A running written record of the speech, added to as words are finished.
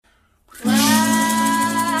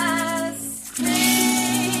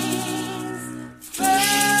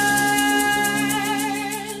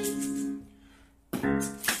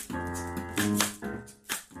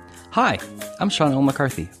Hi, I'm Sean L.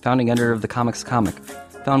 McCarthy, founding editor of The Comics Comic,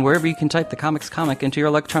 found wherever you can type The Comics Comic into your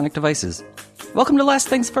electronic devices. Welcome to Last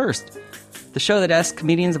Things First, the show that asks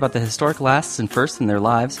comedians about the historic lasts and firsts in their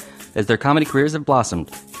lives as their comedy careers have blossomed,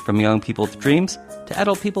 from young people with dreams to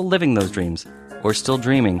adult people living those dreams, or still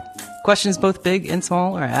dreaming. Questions both big and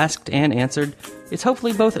small are asked and answered. It's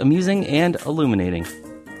hopefully both amusing and illuminating.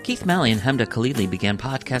 Keith Malley and Hemda Khalili began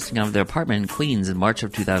podcasting out of their apartment in Queens in March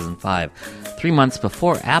of 2005, 3 months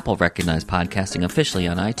before Apple recognized podcasting officially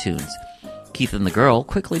on iTunes. Keith and the Girl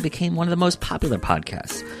quickly became one of the most popular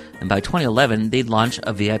podcasts, and by 2011, they'd launch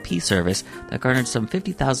a VIP service that garnered some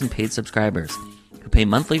 50,000 paid subscribers, who pay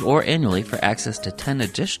monthly or annually for access to 10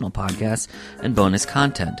 additional podcasts and bonus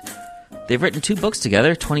content. They've written 2 books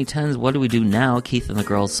together, 2010's What Do We Do Now? Keith and the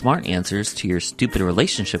Girl's Smart Answers to Your Stupid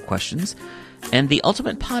Relationship Questions, and The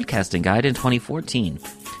Ultimate Podcasting Guide in 2014.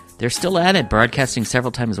 They're still at it, broadcasting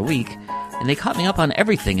several times a week, and they caught me up on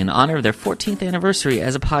everything in honor of their 14th anniversary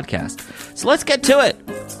as a podcast. So let's get to it!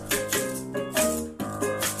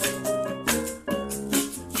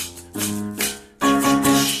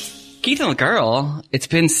 Keith and the Girl, it's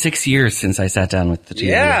been 6 years since I sat down with the two of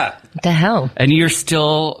you. Yeah. What the hell? And you're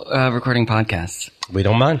still recording podcasts. We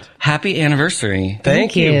don't mind. Happy anniversary.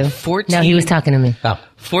 Thank you. 14, No, he was talking to me. Oh,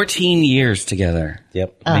 14 years together.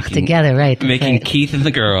 yep. Together, right. that's Making right. Keith and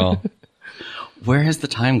the Girl. Where has the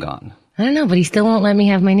time gone? I don't know, but he still won't let me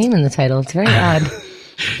have my name in the title. It's very odd.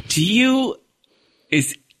 Do you...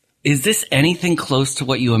 Is this anything close to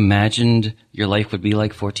what you imagined your life would be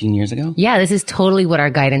like 14 years ago? Yeah, this is totally what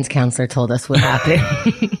our guidance counselor told us would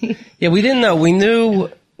happen. Yeah, we didn't know. We knew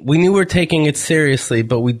we were taking it seriously,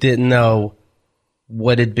 but we didn't know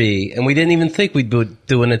what it'd be. And we didn't even think we'd be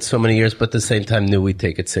doing it so many years, but at the same time knew we'd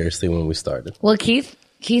take it seriously when we started. Well, Keith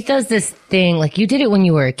does this thing, like you did it when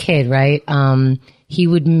you were a kid, right? He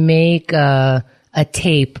would make a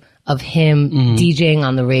tape of him DJing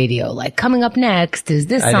on the radio, like coming up next is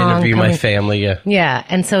this song. I'd interview my family, yeah. Yeah,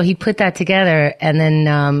 and so he put that together, and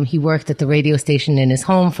then he worked at the radio station in his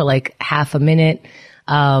home for like half a minute.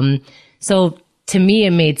 So to me,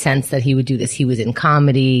 it made sense that he would do this. He was in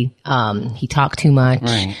comedy. He talked too much.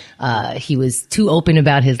 Right. He was too open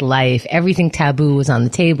about his life. Everything taboo was on the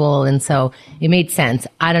table, and so it made sense.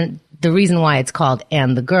 The reason why it's called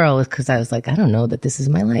And the Girl is because I was like, I don't know that this is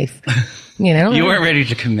my life. You know? You weren't ready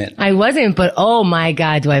to commit. I wasn't, but oh my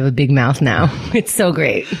God, do I have a big mouth now. It's so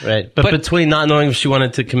great. Right. But between not knowing if she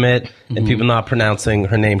wanted to commit and people not pronouncing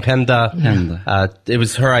her name Hemda, it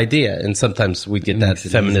was her idea. And sometimes we get that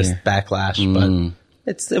feminist backlash,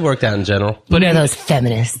 but it worked out in general. But those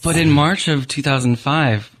feminists. But in March of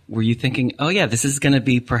 2005, were you thinking, oh yeah, this is going to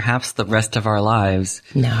be perhaps the rest of our lives?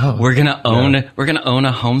 No. We're going to own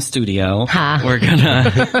a home studio. Ha. We're going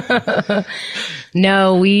to...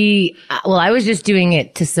 No, I was just doing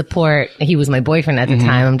it to support, he was my boyfriend at the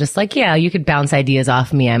time. I'm just like, yeah, you could bounce ideas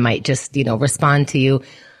off me. I might just, respond to you.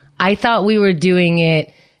 I thought we were doing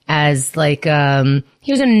it as like,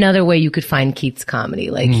 here's another way you could find Keith's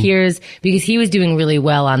comedy. Like because he was doing really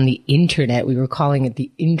well on the internet. We were calling it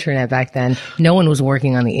the internet back then. No one was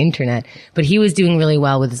working on the internet, but he was doing really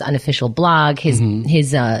well with his unofficial blog, his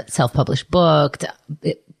self-published book.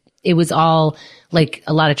 It was all like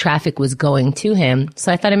a lot of traffic was going to him.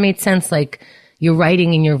 So I thought it made sense. Like you're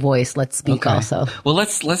writing in your voice. Let's speak also. Well,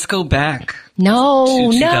 let's go back. No,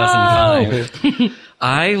 to no. 2005.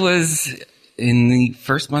 I was in the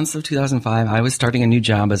first months of 2005. I was starting a new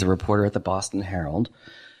job as a reporter at the Boston Herald.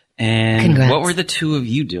 And Congrats. what were the two of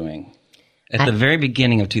you doing at the very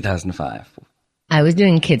beginning of 2005? I was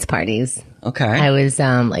doing kids parties. Okay. I was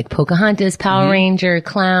like Pocahontas, Power Ranger,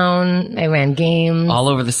 clown. I ran games. All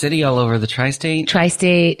over the city, all over the tri-state?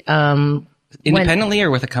 Tri-state. Independently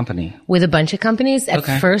or with a company? With a bunch of companies. At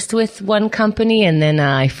first with one company, and then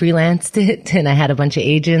I freelanced it, and I had a bunch of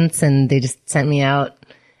agents, and they just sent me out.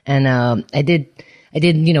 And I did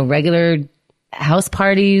regular house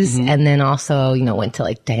parties, and then also went to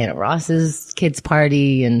like Diana Ross's kids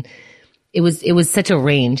party, and it was such a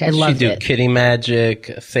range. I loved it. She do kitty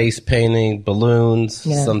magic, face painting, balloons,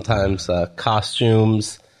 sometimes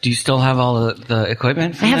costumes. Do you still have all the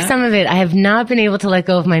equipment for I have some of it. I have not been able to let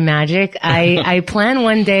go of my magic. I plan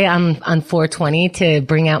one day on 420 to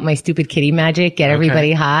bring out my stupid kitty magic, get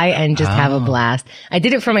everybody high, and just have a blast. I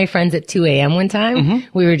did it for my friends at 2 a.m. one time.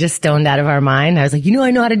 We were just stoned out of our mind. I was like,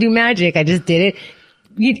 I know how to do magic. I just did it.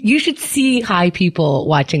 You should see high people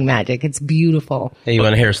watching magic. It's beautiful. Hey, you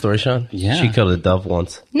want to hear a story, Sean? Yeah. She killed a dove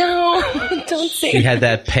once. No, don't say She had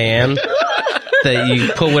that pan. that you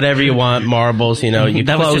put whatever you want, marbles, you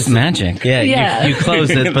that was just magic. Yeah. You close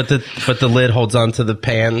it, but the lid holds onto the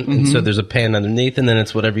pan, and so there's a pan underneath, and then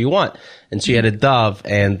it's whatever you want. And she had a dove,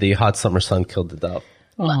 and the hot summer sun killed the dove.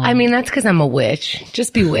 Well, I mean, that's because I'm a witch.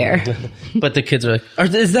 Just beware. But the kids are like,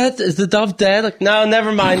 is the dove dead? Like, no,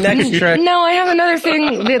 never mind. Next trick. No, I have another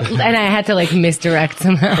thing. And I had to like misdirect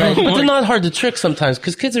somehow. Right. But they're not hard to trick sometimes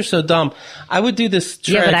because kids are so dumb. I would do this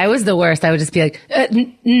trick. Yeah, but I was the worst. I would just be like,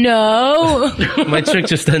 no. My trick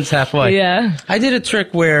just ends halfway. Yeah. I did a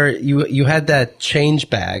trick where you had that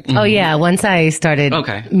change bag. Oh, yeah. Once I started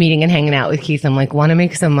meeting and hanging out with Keith, I'm like, want to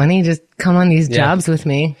make some money? Just come on these jobs with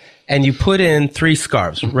me. And you put in 3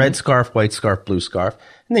 scarves, red scarf, white scarf, blue scarf.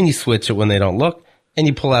 And then you switch it when they don't look. And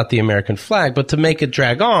you pull out the American flag. But to make it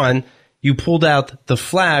drag on, you pulled out the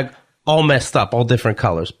flag all messed up, all different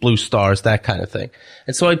colors, blue stars, that kind of thing.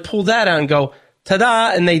 And so I'd pull that out and go,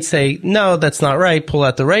 ta-da! And they'd say, no, that's not right. Pull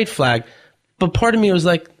out the right flag. But part of me was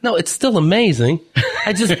like, no, it's still amazing.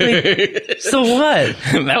 I just think, so what?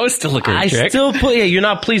 That was still a good trick. I still put, you're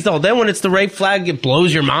not pleased at all. Then when it's the right flag, it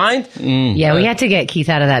blows your mind. Yeah, we had to get Keith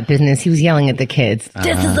out of that business. He was yelling at the kids.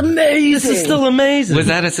 This is amazing. This is still amazing. Was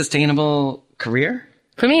that a sustainable career?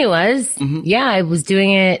 For me, it was. Mm-hmm. Yeah, I was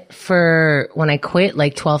doing it for when I quit,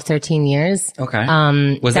 like 12, 13 years. Okay.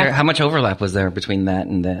 How much overlap was there between that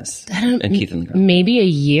and this? And Keith and the Girl? Maybe a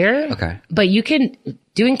year. Okay. But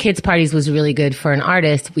doing kids parties was really good for an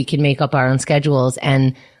artist. We could make up our own schedules,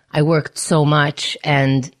 and I worked so much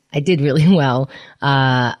and I did really well.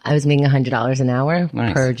 I was making $100 an hour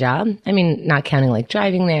per job. I mean, not counting like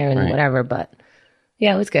driving there and whatever, but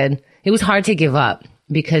yeah, it was good. It was hard to give up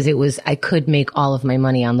because I could make all of my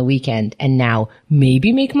money on the weekend and now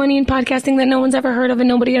maybe make money in podcasting that no one's ever heard of and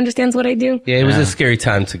nobody understands what I do. Yeah, it was a scary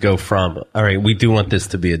time to go from, all right, we do want this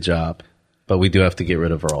to be a job, but we do have to get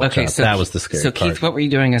rid of our old job. So that was the scary part. So Keith, what were you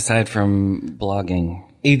doing aside from blogging?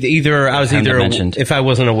 If I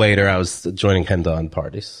wasn't a waiter, I was joining Hemda on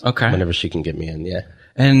parties. Okay. Whenever she can get me in, yeah.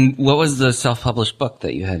 And what was the self-published book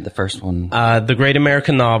that you had, the first one? The Great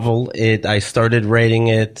American Novel. I started writing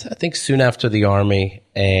it, I think, soon after the Army.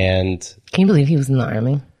 And can you believe he was in the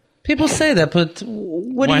Army? People say that, but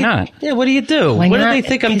why not? Yeah, what do you do? Why what not? do they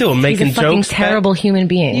think I'm doing? Making He's a jokes? Terrible human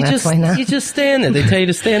being. Why not? You just stand there. They tell you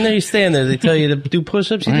to stand there, you stand there. They tell you to do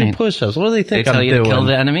push-ups, you do push-ups. What do they think I'm doing? They tell you to kill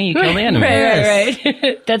the enemy, you kill the enemy.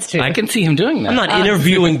 Right. That's true. I can see him doing that. I'm not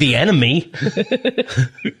interviewing the enemy.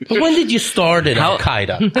 When did you start at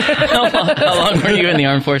Al-Qaeda? How long were you in the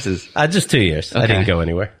armed forces? Just 2 years. Okay. I didn't go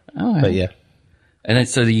anywhere. Oh, but yeah. And then,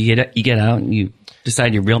 so you get out and you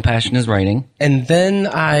decide your real passion is writing. And then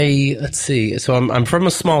let's see. So I'm from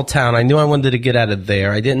a small town. I knew I wanted to get out of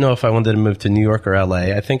there. I didn't know if I wanted to move to New York or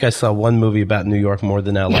LA. I think I saw one movie about New York more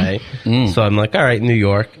than LA. So I'm like, all right, New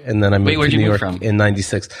York. And then I moved to New York in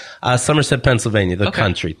 96. Somerset, Pennsylvania, the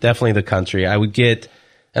country. Definitely the country. I would get,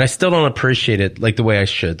 and I still don't appreciate it like the way I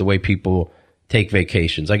should, the way people take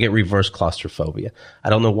vacations. I get reverse claustrophobia. I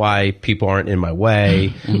don't know why people aren't in my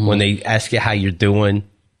way. When they ask you how you're doing,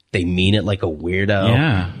 they mean it like a weirdo.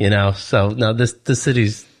 Yeah. You know, so no, this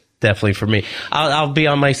city's definitely for me. I'll be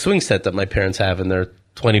on my swing set that my parents have in their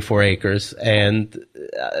 24 acres. And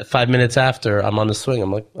 5 minutes after I'm on the swing,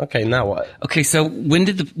 I'm like, okay, now what? Okay. So when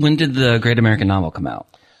did the Great American Novel come out?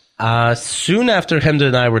 Soon after Hemda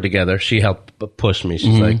and I were together, she helped push me.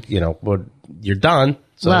 She's like, well, you're done.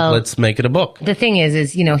 So let's make it a book. The thing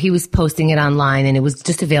is, he was posting it online and it was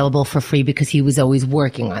just available for free because he was always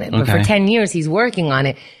working on it. But for 10 years, he's working on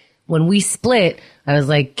it. When we split, I was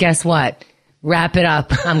like, guess what? Wrap it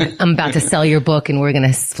up. I'm about to sell your book and we're going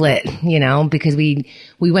to split, because we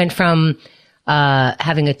went from,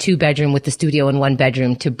 having a 2-bedroom with the studio in 1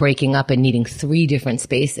 bedroom to breaking up and needing 3 different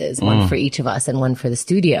spaces, one for each of us and one for the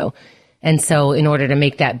studio. And so in order to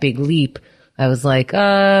make that big leap, I was like,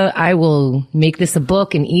 I will make this a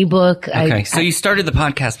book, an ebook. Okay, so you started the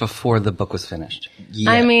podcast before the book was finished.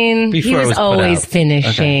 Yeah. I mean, he was always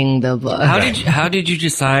finishing the book. How did you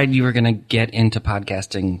decide you were going to get into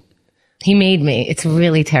podcasting? He made me. It's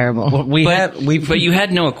really terrible. Well, but you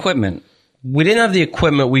had no equipment. We didn't have the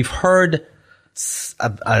equipment. We've heard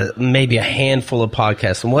maybe a handful of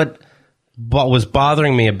podcasts, and what was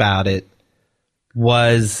bothering me about it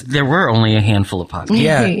was there were only a handful of podcasts.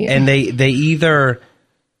 Yeah, and they either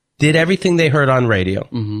did everything they heard on radio,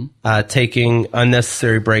 taking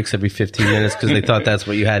unnecessary breaks every 15 minutes because they thought that's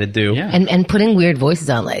what you had to do. Yeah. And putting weird voices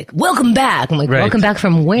on, like, welcome back. I'm like, welcome back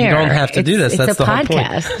from where? You don't have to do this. That's the whole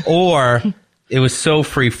podcast. point. Or it was so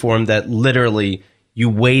freeform that literally you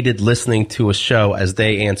waited listening to a show as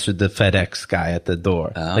they answered the FedEx guy at the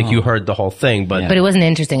door. Like you heard the whole thing, but But it wasn't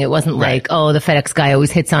interesting. It wasn't like, oh, the FedEx guy always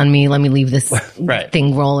hits on me. Let me leave this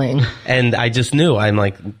thing rolling. and I just knew, I'm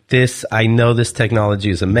like, I know this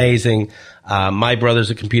technology is amazing. My brother's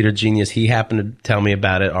a computer genius. He happened to tell me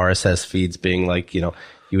about it. RSS feeds being like, you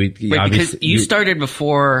because you started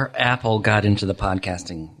before Apple got into the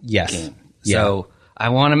podcasting game. So I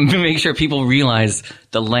want to make sure people realize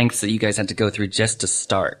the lengths that you guys had to go through just to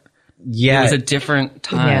start. Yeah. It was a different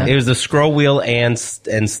time. It was the scroll wheel and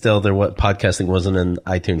still podcasting wasn't in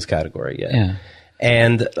iTunes category yet. Yeah.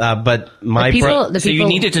 And, but my So you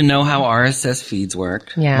needed to know how RSS feeds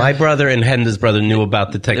worked. Yeah. My brother and Henda's brother knew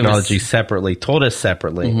about the technology separately, told us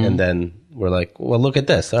separately, and then we're like, well, look at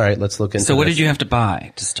this. All right, let's look into So what this. did you have to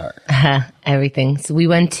buy to start? Everything. So we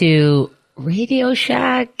went to Radio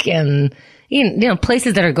Shack and,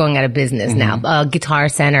 places that are going out of business now, Guitar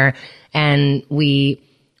Center. And we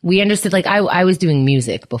understood, like, I was doing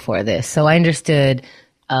music before this. So I understood,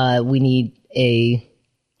 we need a,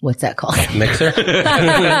 what's that called? Mixer?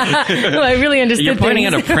 Well, I really understood. You're pointing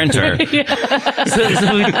at a printer.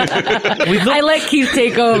 I let Keith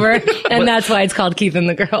take over, and that's why it's called Keith and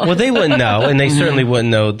the Girl. Well, they wouldn't know, and they certainly wouldn't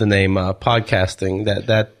know the name podcasting.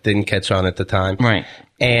 That didn't catch on at the time. Right.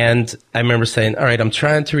 And I remember saying, all right, I'm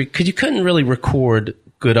trying to, because you couldn't really record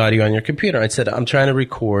good audio on your computer. I said, I'm trying to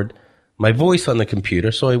record my voice on the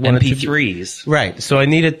computer, so I wanted MP3s. Right. So I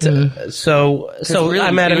needed to, so really,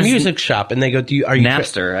 I'm at a music shop, and they go, are you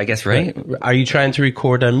Napster, I guess, right? Are you trying to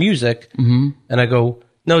record music? Mm-hmm. And I go,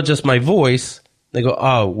 no, just my voice. They go,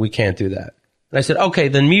 oh, we can't do that. And I said, okay,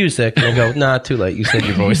 then music. And I go, nah, too late. You said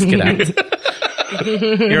your voice. Get out.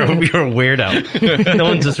 You're a weirdo. No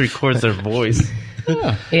one just records their voice.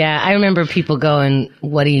 Yeah, I remember people going,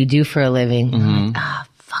 what do you do for a living? Mm-hmm.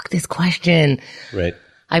 Fuck this question. Right.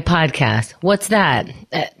 I podcast. What's that?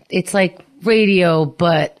 It's like radio,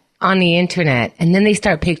 but on the internet. And then they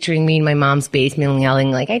start picturing me in my mom's basement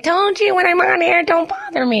yelling like, I told you when I'm on air, don't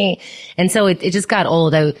bother me. And so it just got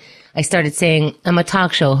old. I started saying, I'm a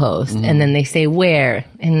talk show host. Mm-hmm. And then they say, where?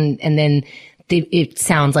 And then it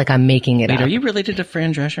sounds like I'm making it up. Are you related to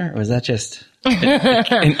Fran Drescher? Or is that just an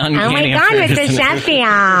uncanny oh my God, Mr.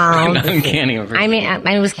 Sheffield. Uncanny. I mean,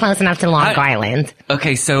 I was close enough to Long Island.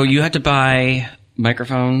 Okay, so you had to buy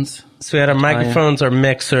microphones. So we had our microphones, our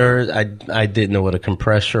mixer. I didn't know what a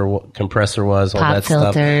compressor was, all Pop that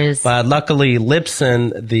filters. stuff. But luckily,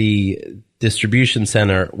 Libsyn, the distribution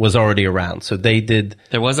center, was already around. So they did.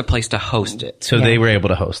 There was a place to host it. So they were able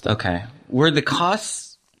to host it. Okay. Were the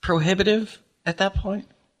costs prohibitive at that point?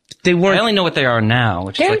 They weren't. I only know what they are now,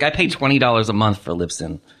 which is like I pay $20 a month for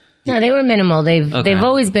Libsyn. No, they were minimal. They've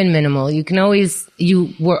always been minimal.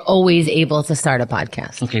 You were always able to start a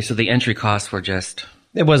podcast. Okay, so the entry costs were just.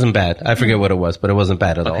 It wasn't bad. I forget what it was, but it wasn't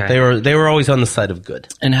bad at all. They were always on the side of good.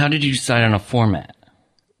 And how did you decide on a format?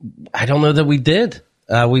 I don't know that we did.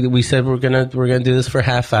 We said we're gonna do this for a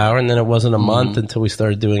half hour, and then it wasn't a month until we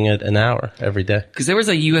started doing it an hour every day. Because there was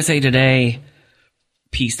a USA Today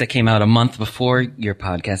piece that came out a month before your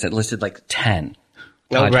podcast that listed like 10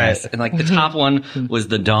 podcasts. Oh, right. And like the top one was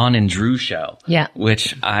the Dawn and Drew show. Yeah.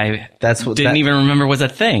 Which I didn't even remember was a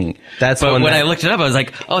thing. But when I looked it up, I was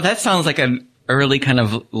like, oh, that sounds like an early kind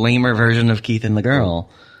of lamer version of Keith and the Girl.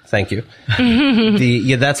 Thank you.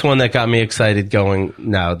 That's one that got me excited going,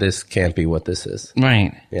 no, this can't be what this is.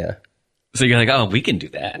 Right. Yeah. So you're like, oh, we can do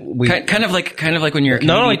that. Kind of like when you're a comedian.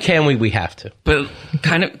 Not only can we have to. But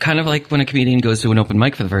kind of like when a comedian goes to an open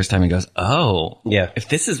mic for the first time and goes, oh, yeah, if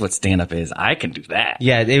this is what stand-up is, I can do that.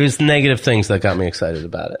 Yeah, it was negative things that got me excited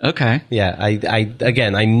about it. Okay. Yeah,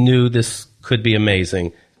 I knew this could be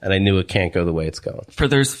amazing, and I knew it can't go the way it's going. For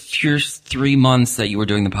those first 3 months that you were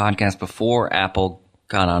doing the podcast before Apple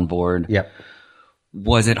got on board, yep,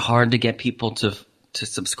 was it hard to get people to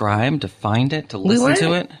subscribe, to find it, to listen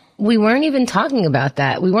to it? We weren't even talking about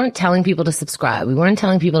that. We weren't telling people to subscribe. We weren't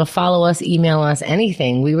telling people to follow us, email us,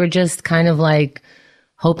 anything. We were just kind of like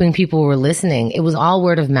hoping people were listening. It was all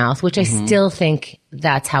word of mouth, which I still think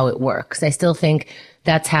that's how it works. I still think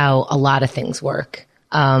that's how a lot of things work.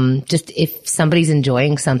 Just if somebody's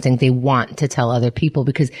enjoying something, they want to tell other people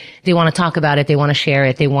because they want to talk about it. They want to share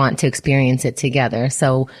it. They want to experience it together.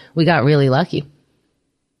 So we got really lucky.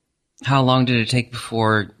 How long did it take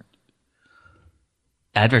before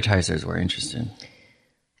advertisers were interested?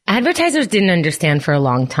 Advertisers didn't understand for a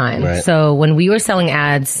long time. Right. So when we were selling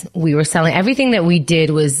ads, we were selling everything that we did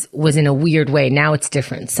was in a weird way. Now it's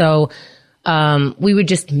different. So we would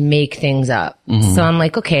just make things up. So I'm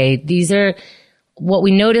like, okay, these are what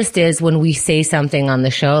we noticed is when we say something on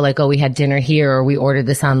the show, like, oh, we had dinner here or we ordered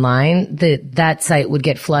this online, that site would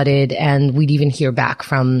get flooded, and we'd even hear back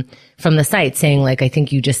from the site saying, like, I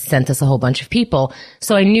think you just sent us a whole bunch of people.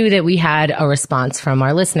 So I knew that we had a response from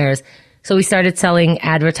our listeners. So we started selling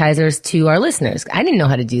advertisers to our listeners. I didn't know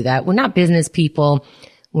how to do that. We're not business people.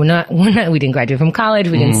 We didn't graduate from college.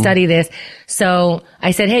 We didn't study this. So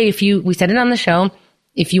I said, hey, we said it on the show.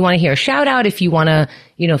 If you want to hear a shout out, if you want to,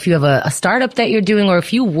 if you have a startup that you're doing, or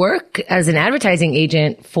if you work as an advertising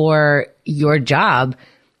agent for your job,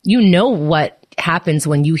 what happens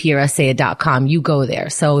when you hear us say a .com, you go there.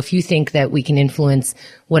 So if you think that we can influence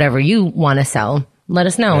whatever you want to sell, let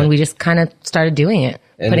us know. Yeah. And we just kind of started doing it,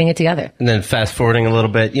 putting it together. And then fast forwarding a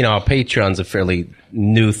little bit, our Patreon's a fairly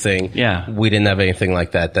new thing. Yeah. We didn't have anything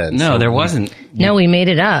like that then. No, there wasn't. No, we made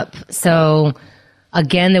it up. So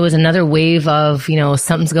again, there was another wave of,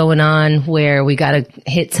 something's going on where we got to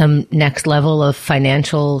hit some next level of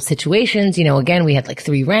financial situations. Again, we had like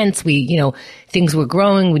 3 rents. Things were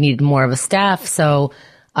growing. We needed more of a staff. So,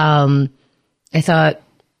 I thought,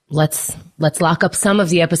 let's lock up some of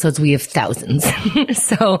the episodes. We have thousands.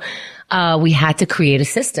 So, we had to create a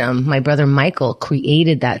system. My brother Michael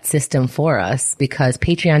created that system for us because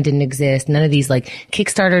Patreon didn't exist. None of these, like,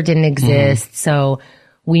 Kickstarter didn't exist. So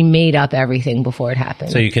we made up everything before it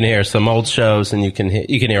happened. So you can hear some old shows, and you can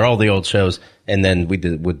hear all the old shows, and then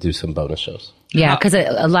would do some bonus shows. Yeah, because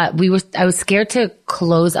I was scared to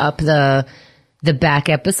close up the back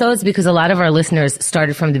episodes because a lot of our listeners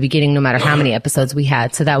started from the beginning, no matter how many episodes we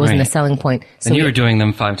had. So that wasn't a selling point. So and you were doing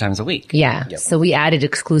them 5 times a week. Yeah. Yep. So we added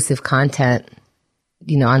exclusive content,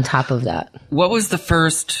 on top of that. What was the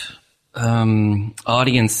first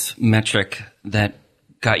audience metric that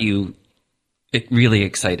got you really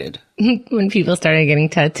excited? When people started getting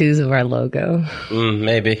tattoos of our logo.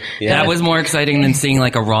 Maybe. Yeah. That was more exciting than seeing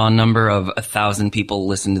like a raw number of 1,000 people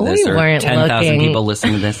listen to this, or 10,000 people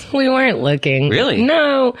listen to this. We weren't looking. Really?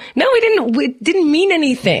 No, we didn't. It didn't mean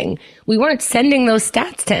anything. We weren't sending those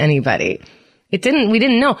stats to anybody. We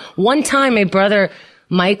didn't know. One time, my brother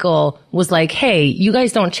Michael was like, hey, you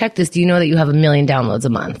guys don't check this. Do you know that you have 1 million downloads a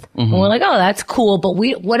month? Mm-hmm. And we're like, oh, that's cool. But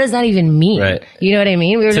what does that even mean? Right. You know what I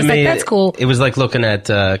mean? We were just like, that's cool. It was like looking at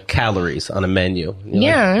calories on a menu.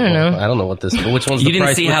 I don't know. I don't know what this is. Which one's you the price?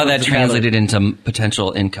 You didn't see how that translated into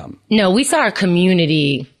potential income. No, we saw our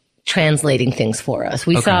community translating things for us.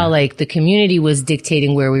 We saw like the community was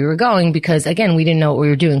dictating where we were going because, again, we didn't know what we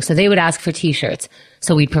were doing. So they would ask for T-shirts.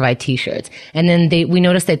 So we'd provide T-shirts. And then we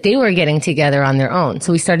noticed that they were getting together on their own.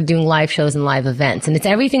 So we started doing live shows and live events. And it's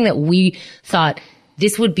everything that we thought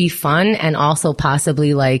this would be fun and also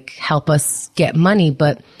possibly like help us get money.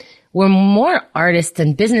 But we're more artists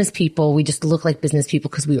than business people. We just look like business people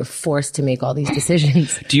because we were forced to make all these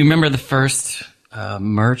decisions. Do you remember the first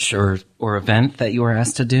merch or event that you were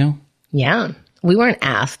asked to do? Yeah. We weren't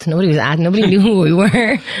asked. Nobody was asked. Nobody knew who we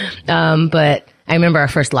were. But I remember our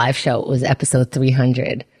first live show was episode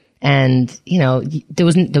 300. And, there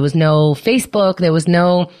was no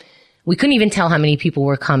Facebook. We couldn't even tell how many people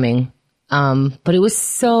were coming. But it was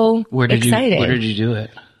so exciting. Where did you do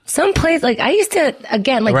it? Some place, like I used to,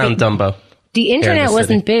 again, like around Dumbo. The internet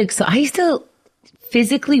wasn't big. So I used to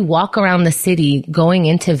physically walk around the city, going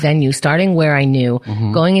into venues, starting where I knew,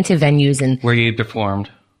 going into venues and where you performed.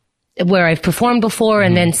 Where I've performed before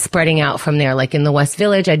and then spreading out from there. Like in the West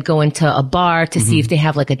Village, I'd go into a bar to see if they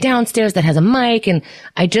have like a downstairs that has a mic. And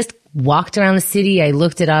I just walked around the city. I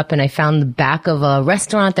looked it up and I found the back of a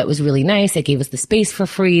restaurant that was really nice. That gave us the space for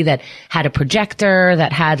free, that had a projector,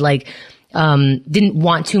 that had like, didn't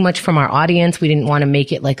want too much from our audience. We didn't want to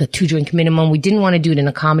make it like a 2-drink minimum. We didn't want to do it in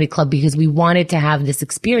a comedy club because we wanted to have this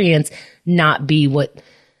experience not be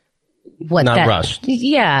not rushed.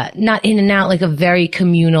 Yeah, not in and out, like a very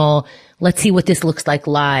communal, let's see what this looks like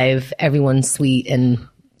live. Everyone's sweet and,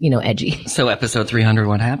 edgy. So episode 300,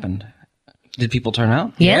 what happened? Did people turn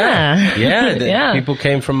out? Yeah. Yeah. People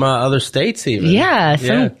came from other states even. Yeah.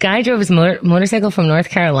 Some guy drove his motorcycle from North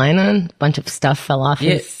Carolina and a bunch of stuff fell off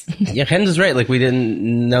his. Yeah, Hen's right. Like we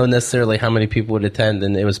didn't know necessarily how many people would attend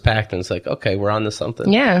and it was packed and it's like, okay, we're on to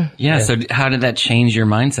something. Yeah. So how did that change your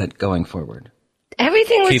mindset going forward?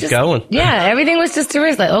 Everything was going. Yeah, everything was just a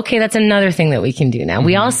risk. Like, okay, that's another thing that we can do now.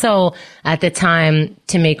 We also, at the time,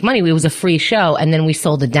 to make money, it was a free show, and then we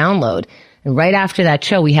sold a download. And right after that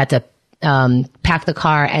show, we had to pack the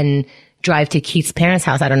car and drive to Keith's parents'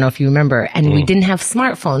 house. I don't know if you remember. And we didn't have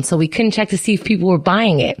smartphones, so we couldn't check to see if people were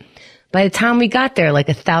buying it. By the time we got there, like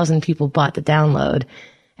 1,000 people bought the download.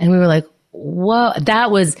 And we were like, whoa,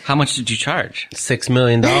 that was, How much did you charge? $6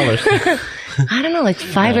 million. I don't know, like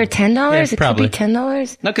 $5 or $10. Yeah, it probably. could be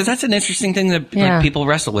 $10. No, because that's an interesting thing that Yeah. like, people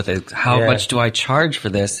wrestle with. Is how Yeah. much do I charge for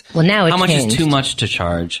this? Well, now it how much changed. is too much to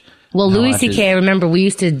charge? Well, How Louis much is- C.K., I remember we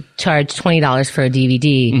used to charge $20 for a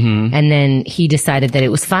DVD, and then he decided that it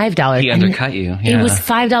was $5. He And undercut you. It Yeah. was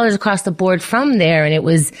 $5 across the board from there, and it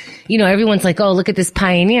was, everyone's like, "Oh, look at this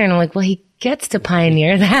pioneer," and I'm like, "Well, he gets to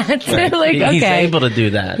pioneer that." Like, okay, He's able to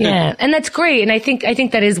do that. yeah, and that's great, and I think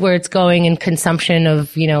that is where it's going. And consumption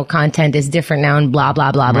of content is different now, and blah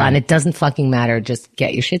blah blah blah, and it doesn't fucking matter. Just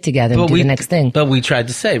get your shit together and do the next thing. But we tried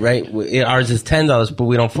to say, right? Ours is $10, but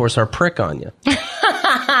we don't force our prick on you.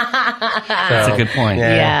 That's a good point.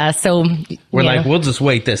 Yeah, so We're like, we'll just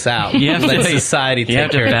wait this out. You have Let to- society You take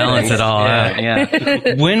have to care of balance things. it all Yeah. out.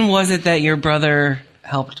 Yeah. When was it that your brother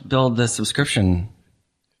helped build the subscription?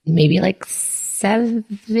 maybe like 7,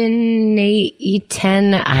 8,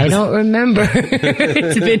 10. I don't remember.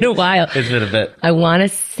 It's been a while. It's been a bit. I want to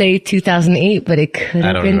say 2008, but it could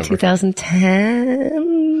have don't been remember.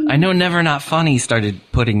 2010. I know Never Not Funny started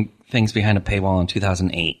putting things behind a paywall in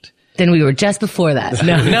 2008. Then we were just before that.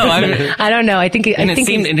 No, No, I I don't know. I think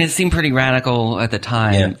it seemed pretty radical at the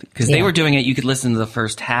time because they Yeah. were doing it. You could listen to the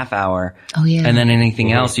first half hour. Oh, yeah. And then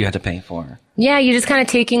anything else you had to pay for. yeah, you're just kind of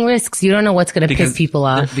taking risks. You don't know what's going to piss people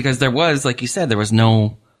off. Because there was, like you said, there was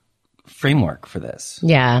no framework for this.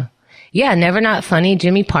 Yeah. Yeah. Never Not Funny.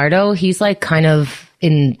 Jimmy Pardo, he's like kind of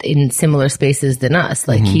in similar spaces than us.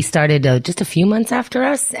 Like he started just a few months after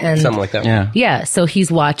us, and Something like that. Yeah. yeah, so he's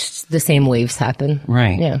watched the same waves happen.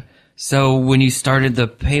 Right. Yeah. So when you started the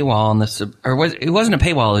paywall and it wasn't a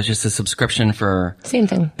paywall, it was just a subscription for Same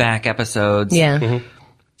thing. back episodes. Yeah.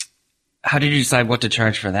 How did you decide what to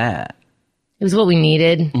charge for that? It was what we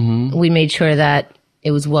needed. We made sure that it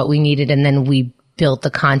was what we needed, and then we built the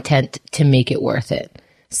content to make it worth it.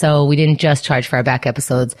 So we didn't just charge for our back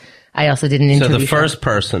episodes. I also did an So interview. the first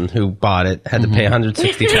person who bought it had to pay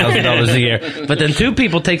 $160,000 a year, but then 2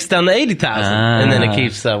 people takes down to $80,000, and then it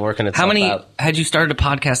keeps working itself How many out. had you started a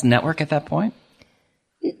podcast network at that point?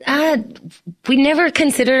 We never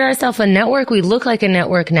considered ourselves a network. We look like a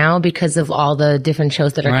network now because of all the different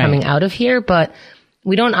shows that are Right. coming out of here, but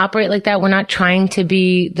we don't operate like that. We're not trying to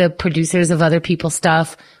be the producers of other people's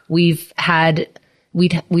stuff. We've had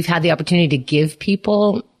the opportunity to give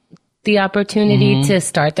people the opportunity to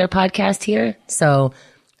start their podcast here. So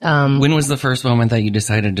When was the first moment that you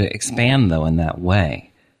decided to expand though in that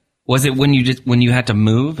way? Was it when you had to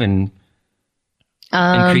move and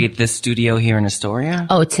create this studio here in Astoria?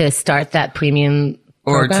 to start that premium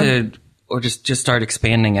Or program? just start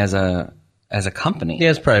expanding as a company? Yeah,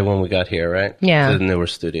 it's probably when we got here, right? Yeah. The newer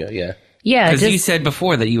studio, yeah. Yeah, Because just, you said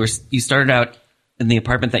before that you started out in the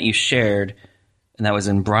apartment that you shared, and that was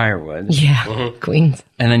in Briarwood. yeah, Queens.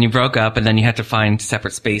 And then you broke up, and then you had to find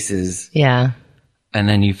separate spaces, Yeah. and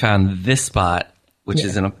then you found this spot, which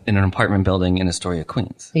is in an apartment building in Astoria,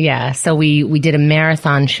 Queens. Yeah, so we did a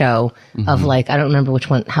marathon show of like, I don't remember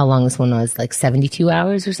how long this one was, like 72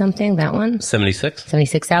 hours or something, that one? 76?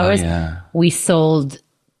 76 hours. yeah. We sold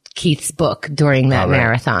Keith's book during that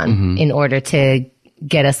marathon in order to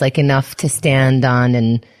get us like enough to stand on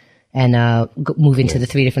and move into the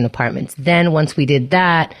 3 different apartments. Then once we did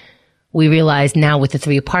that, we realized now with the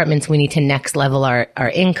 3 apartments, we need to next level our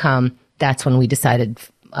income. That's when we decided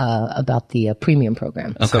about the premium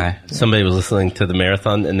program. Okay. Somebody was listening to the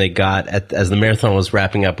marathon, and they got, as the marathon was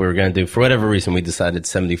wrapping up, we were going to do, for whatever reason, we decided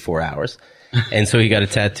 74 hours. And so he got a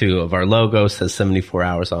tattoo of our logo, says 74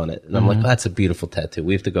 hours on it. And I'm like, oh, that's a beautiful tattoo.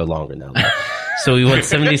 We have to go longer now. So we went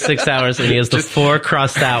 76 hours, and he has the 4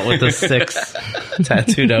 crossed out with the 6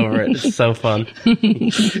 tattooed over it. It's so fun.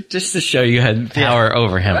 Just to show you had power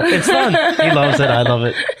over him. It's fun. He loves it. I love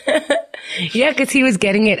it. Yeah, because he was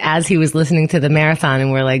getting it as he was listening to the marathon,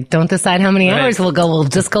 and we're like, don't decide how many hours we'll go. We'll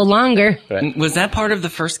just go longer. Was that part of the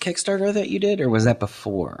first Kickstarter that you did, or was that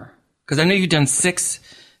before? Because I know you've done 6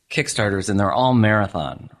 Kickstarters, and they're all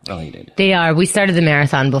marathon related. They are. We started the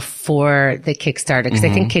marathon before the Kickstarter because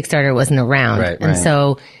I think Kickstarter wasn't around. Right, and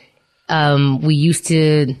so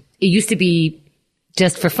it used to be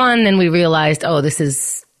just for fun. Then we realized, oh, this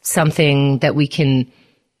is something that we can,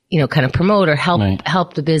 kind of promote or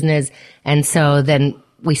help the business. And so then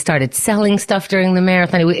we started selling stuff during the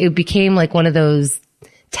marathon. It became like one of those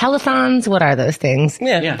telethons. What are those things?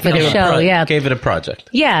 Yeah. For the show. Yeah. Gave it a project.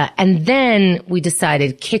 Yeah, and then we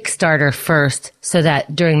decided Kickstarter first so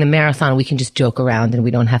that during the marathon we can just joke around and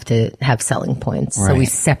we don't have to have selling points. So we Right.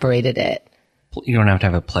 separated it. You don't have to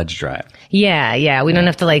have a pledge drive. Yeah. We don't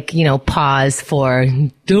have to pause for,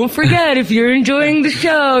 don't forget if you're enjoying the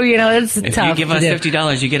show, it's If tough. you give us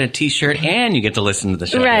 $50, you get a t-shirt and you get to listen to the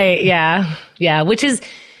show. Right. Yeah. Yeah. Which is,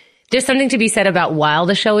 there's something to be said about while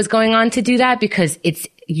the show is going on to do that, because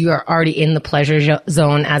you're already in the pleasure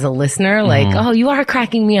zone as a listener. Like, oh, you are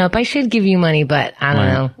cracking me up. I should give you money, but I don't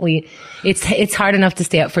know. It's hard enough to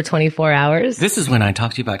stay up for 24 hours. This is when I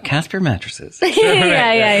talk to you about Casper mattresses.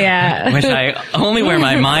 Yeah. Which I only wear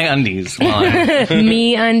my undies on.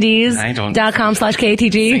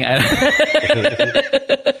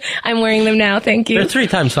 MeUndies.com/KTG. I'm wearing them now. Thank you. They're 3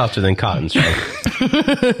 times softer than cotton, Sean.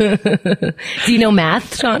 Do you know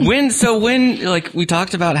math, Sean? When we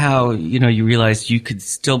talked about how, you realized you could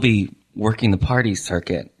still be working the party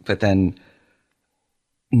circuit, but then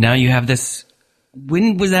now you have this,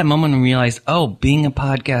 when was that moment when you realized, being a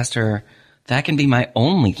podcaster, that can be my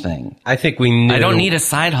only thing? I think we knew. I don't need a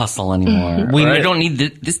side hustle anymore. I don't need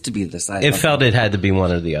this to be the side hustle. It felt it had to be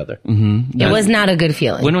one or the other. It was not a good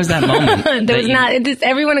feeling. When was that moment?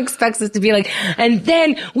 Everyone expects us to be like, and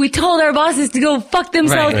then we told our bosses to go fuck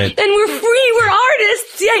themselves, Right. and we're free, we're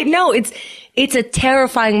artists. Yeah, no, it's a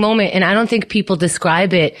terrifying moment, and I don't think people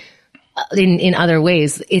describe it in other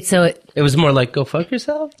ways. It was more like, go fuck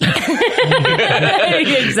yourself.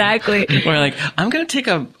 Exactly. We're like, I'm going to take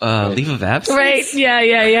a leave of absence. Right.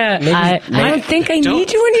 Yeah. I don't think I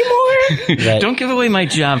need you anymore. Right. Don't give away my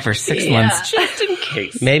job for 6 months, just in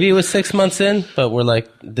case. Maybe it was 6 months in, but we're like,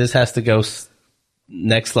 this has to go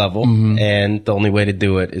next level. And the only way to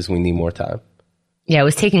do it is we need more time. Yeah, it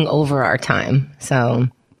was taking over our time. So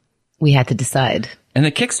we had to decide. And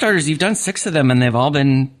the Kickstarters, you've done 6 of them, and they've all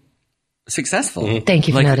been successful. Thank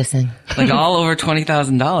you for noticing. All over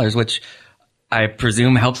 $20,000, which I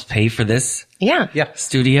presume helps pay for this Yeah.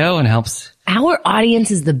 studio and helps. Our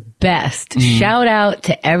audience is the best. Shout out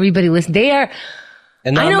to everybody listening. They are.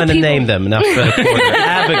 And now I'm going to name them. Enough for the quarter.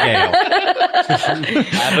 Abigail.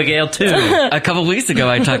 Abigail, too. A couple weeks ago,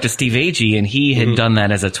 I talked to Steve Agee, and he had done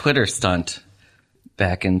that as a Twitter stunt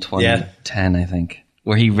back in 2010, I think,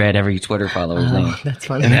 where he read every Twitter follower's name. That's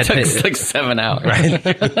funny. And it took 7 hours. Right.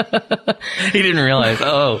 He didn't realize,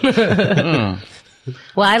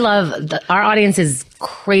 Well, I love our audience is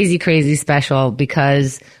crazy, crazy special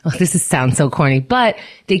because sounds so corny, but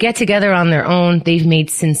they get together on their own. They've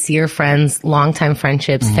made sincere friends, longtime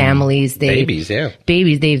friendships, families. Babies.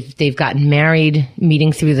 They've gotten married,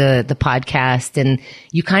 meeting through the podcast, and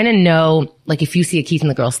you kind of know, like if you see a Keith and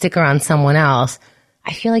the Girl sticker on someone else,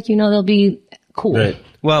 I feel like they'll be cool. Right.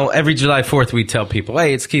 Well, every July 4th, we tell people,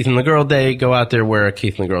 hey, it's Keith and the Girl Day. Go out there, wear a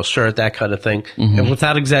Keith and the Girl shirt, that kind of thing. And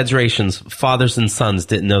without exaggerations, fathers and sons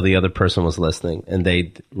didn't know the other person was listening, and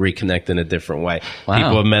they'd reconnect in a different way. Wow.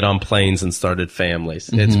 People have met on planes and started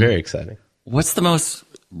families. It's very exciting. What's the most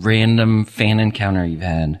random fan encounter you've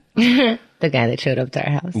had? The guy that showed up to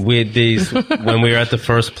our house. With these, when we were at the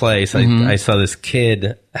first place, I saw this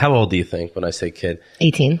kid. How old do you think when I say kid?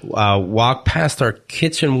 18. Walk past our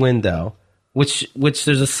kitchen window. Which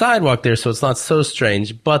there's a sidewalk there, so it's not so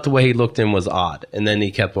strange, but the way he looked in was odd. And then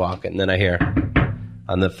he kept walking. And then I hear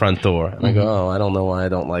on the front door. And I go, I don't know why I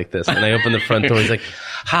don't like this. And I open the front door. He's like,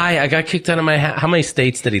 hi, I got kicked out of my house. How many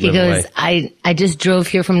states did he live goes, away? I just drove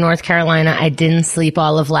here from North Carolina. I didn't sleep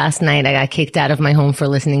all of last night. I got kicked out of my home for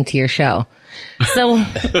listening to your show. So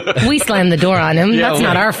we slammed the door on him. That's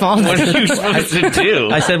not our fault. What are you supposed to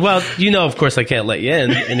do? I said, well, of course I can't let you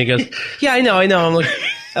in. And he goes, yeah, I know. I'm like,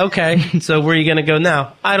 okay, so where are you going to go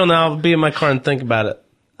now? I don't know. I'll be in my car and think about it.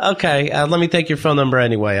 Okay, let me take your phone number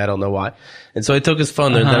anyway. I don't know why. And so I took his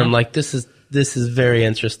phone number, and then I'm like, this is very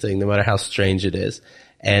interesting, no matter how strange it is.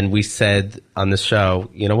 And we said on the show,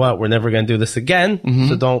 you know what? We're never going to do this again,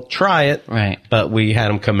 so don't try it. Right. But we had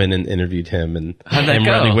him come in and interviewed him, and how'd that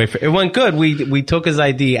go? Running away it went good. We took his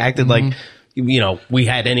ID, acted like, we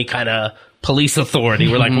had any kind of police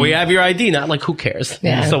authority. We're like, we have your ID, not like, who cares?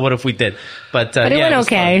 Yeah. So what if we did? But it went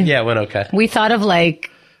okay. Fun. Yeah, it went okay. We thought of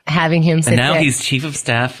having him sit And now there. he's chief of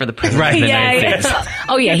staff for the president of the United States.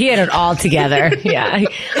 Oh yeah, he had it all together. Yeah,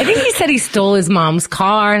 I think he said he stole his mom's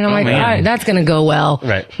car, and I'm like, man. all right, that's gonna go well.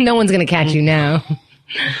 Right. No one's gonna catch you now.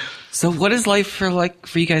 So what is life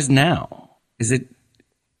for you guys now? Is it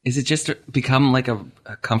just become like a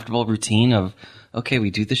comfortable routine of, okay, we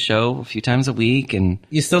do the show a few times a week, and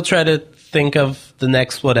You still try to think of the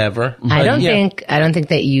next whatever. I don't think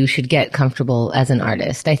that you should get comfortable as an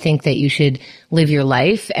artist. I think that you should live your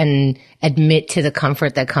life and admit to the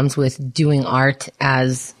comfort that comes with doing art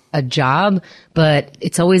as a job, but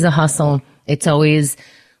it's always a hustle. It's always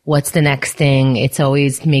what's the next thing. It's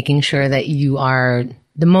always making sure that you are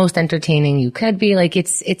the most entertaining you could be. Like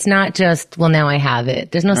it's not just, well, now I have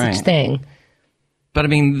it. There's no such thing. But I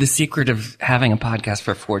mean, the secret of having a podcast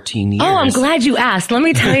for 14 years. Oh, I'm glad you asked. Let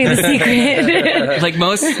me tell you the secret. like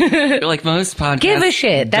most podcasts. Give a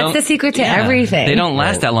shit. That's the secret to everything. They don't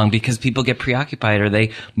last that long because people get preoccupied or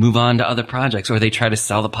they move on to other projects or they try to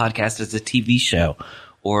sell the podcast as a TV show.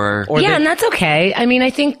 Or and that's okay. I mean,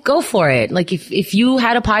 I think go for it. Like if you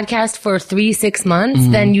had a podcast for 3-6 months,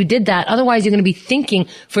 then you did that. Otherwise, you're going to be thinking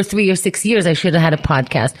for 3 or 6 years, I should have had a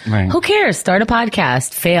podcast. Right. Who cares? Start a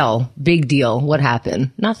podcast. Fail. Big deal. What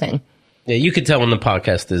happened? Nothing. Yeah, you could tell when the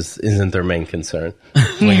podcast isn't their main concern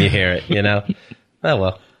when you hear it, you know? Oh,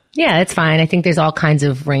 well. Yeah, it's fine. I think there's all kinds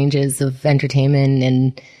of ranges of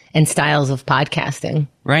entertainment and styles of podcasting.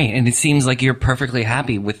 Right. And it seems like you're perfectly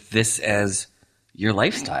happy with this as your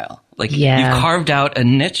lifestyle. Like Yeah. you've carved out a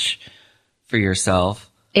niche for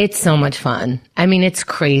yourself. It's so much fun. I mean, it's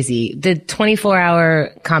crazy. The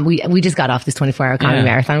 24-hour we just got off this 24-hour comedy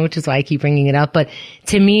marathon, which is why I keep bringing it up. But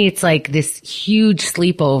to me, it's like this huge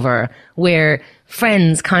sleepover where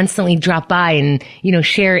friends constantly drop by and, you know,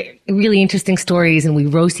 share really interesting stories and we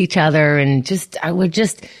roast each other and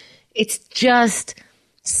it's just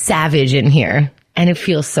savage in here and it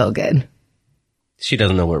feels so good. She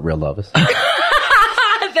doesn't know what real love is.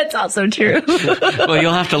 That's also true. Well,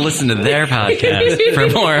 you'll have to listen to their podcast for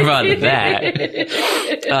more about that.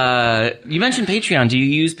 You mentioned Patreon. Do you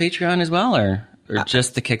use Patreon as well or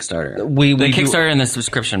just the Kickstarter? The Kickstarter and the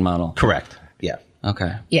subscription model. Correct. Yeah.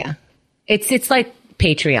 Okay. Yeah. It's like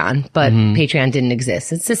Patreon, but Patreon didn't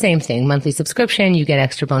exist. It's the same thing. Monthly subscription, you get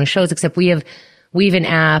extra bonus shows, except we have an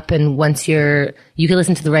app and you can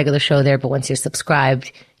listen to the regular show there, but once you're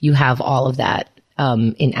subscribed, you have all of that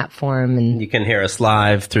in app form and You can hear us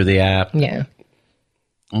live through the app. yeah.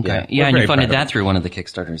 Okay. Yeah, Yeah, we're and you very funded proud of that through one of the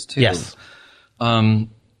Kickstarters too. Yes.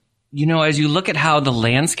 You know, as you look at how the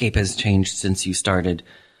landscape has changed since you started,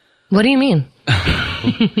 What do you mean?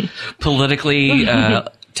 politically,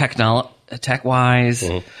 tech-wise,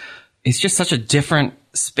 it's just such a different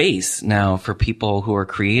space now for people who are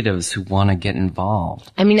creatives who want to get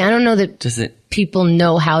involved. I mean, I don't know that Does it? people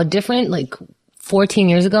know how different. Like 14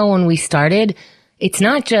 years ago when we started, it's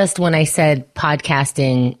not just when I said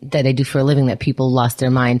podcasting that I do for a living that people lost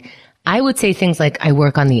their mind. I would say things like I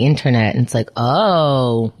work on the internet and it's like,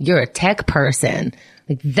 oh, you're a tech person.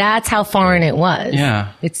 Like that's how foreign it was.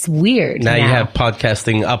 Yeah. It's weird. Now you have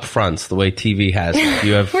podcasting up fronts the way TV has it.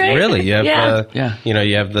 You have Right. you have Yeah. you know,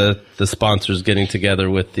 you have the sponsors getting together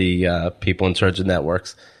with the people in charge of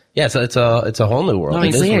networks. Yeah, so it's a whole new world. I mean,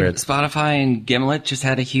 It is weird. weird. Spotify and Gimlet just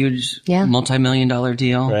had a huge Yeah. multi-million-dollar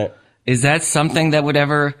deal. Right. Is that something that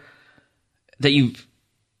you've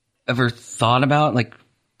ever thought about? Like,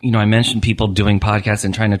 you know, I mentioned people doing podcasts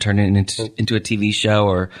and trying to turn it into a TV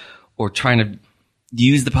show or trying to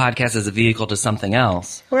use the podcast as a vehicle to something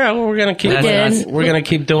else. Well, we're gonna keep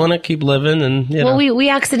doing it, keep living, and you know. Well, we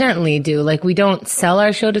accidentally do. Like, we don't sell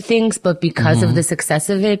our show to things, but because of the success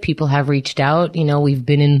of it, people have reached out. You know, we've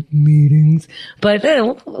been in meetings, but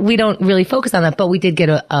we don't really focus on that. But we did get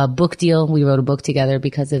a book deal. We wrote a book together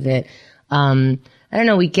because of it. I don't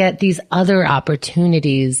know. We get these other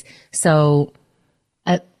opportunities. So,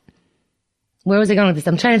 where was I going with this?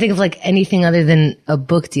 I'm trying to think of like anything other than a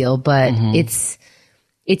book deal, but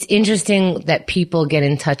it's interesting that people get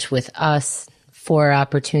in touch with us for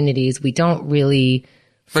opportunities. We don't really.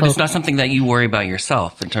 But it's not something that you worry about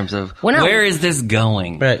yourself in terms of Well, no. where is this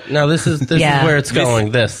going? Right. Now this is Yeah. where it's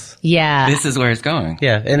going. This. Yeah. This is where it's going.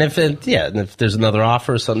 Yeah. And if there's another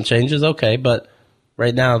offer, something changes, okay. But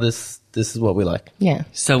right now this is what we like. Yeah.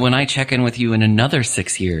 So when I check in with you in another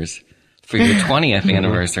 6 years for your 20th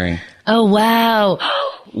anniversary, Oh, wow.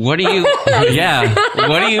 what do you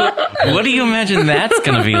imagine that's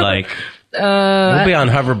going to be like? We'll be on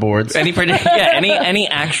hoverboards. Any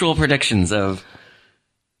actual predictions of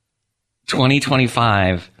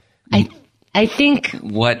 2025? I think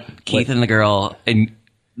What Keith and the Girl and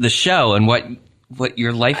the show and what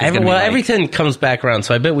your life is going to be like. Everything comes back around,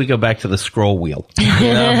 so I bet we go back to the scroll wheel. You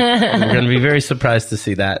know? We're going to be very surprised to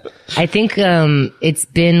see that. I think it's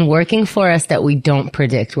been working for us that we don't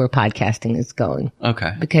predict where podcasting is going.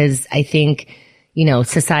 Okay. Because I think, you know,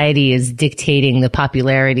 society is dictating the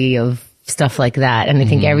popularity of stuff like that. And I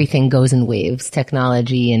think everything goes in waves,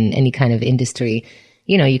 technology and any kind of industry.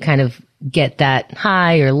 You know, you kind of get that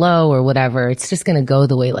high or low or whatever. It's just going to go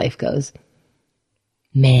the way life goes.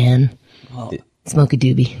 Man. Smoke a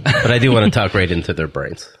doobie. But I do want to talk right into their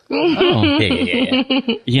brains. Oh.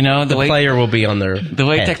 Yeah. You know, The player will be on their the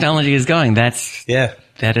way head. technology is going, that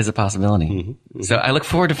is a possibility. So I look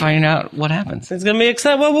forward to finding out what happens. It's going to be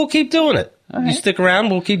exciting. Well, we'll keep doing it. You stick around,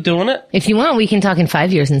 we'll keep doing it. If you want, we can talk in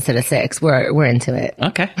 5 years instead of 6. We're into it.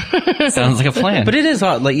 Okay. Sounds like a plan. But it is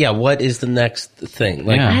hard. Like, yeah, what is the next thing?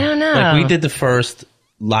 Like, Yeah. I don't know. Like, we did the first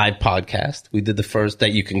live podcast. We did the first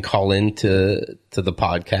that you can call into the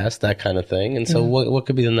podcast, that kind of thing. And so what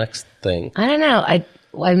could be the next thing? I don't know.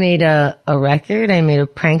 I made a record. I made a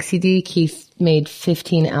prank CD. Keith made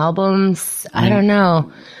 15 albums. I don't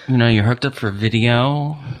know. You know, you're hooked up for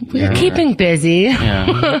video. We're keeping busy.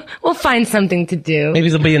 Yeah. We'll find something to do. Maybe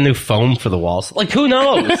there'll be a new foam for the walls. Like, who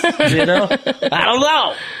knows? You know? I don't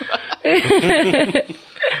know.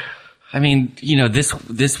 I mean, you know, this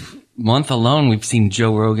month alone, we've seen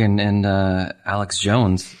Joe Rogan and Alex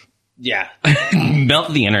Jones Yeah.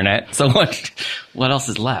 melt the internet. So what else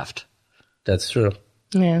is left? That's true.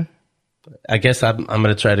 Yeah. I guess I'm going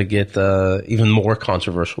to try to get even more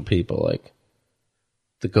controversial people, like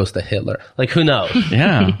the ghost of Hitler. Like, who knows?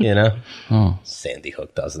 Yeah. You know? Oh. Sandy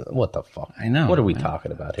Hook doesn't. What the fuck? I know. What are we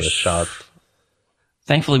talking about here, Sean?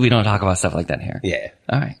 Thankfully, we don't talk about stuff like that here. Yeah.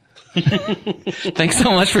 All right. Thanks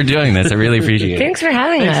so much for doing this. I really appreciate it. Thanks for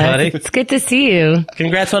having us. buddy. It's good to see you.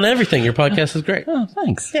 Congrats on everything. Your podcast is great. Oh,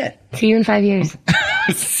 thanks. Yeah. See you in 5 years.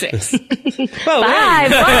 6. Oh, Bye.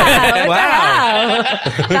 Bye. Wow.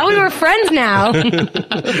 Thought we were friends now.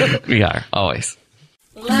 We are, always.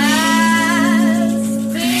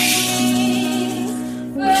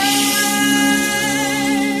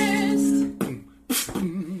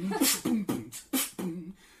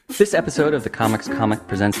 This episode of the Comics Comic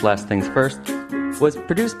Presents Last Things First was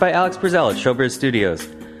produced by Alex Brazell at Showbiz Studios.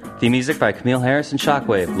 Theme music by Camille Harris and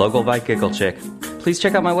Shockwave, logo by Giggle Chick. Please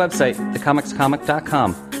check out my website,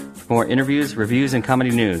 thecomicscomic.com, for more interviews, reviews, and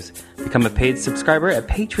comedy news. Become a paid subscriber at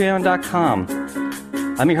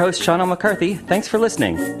patreon.com. I'm your host, Sean L. McCarthy. Thanks for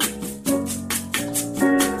listening.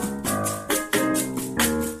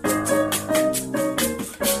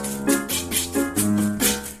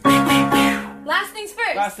 Last things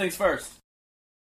first. Last things first.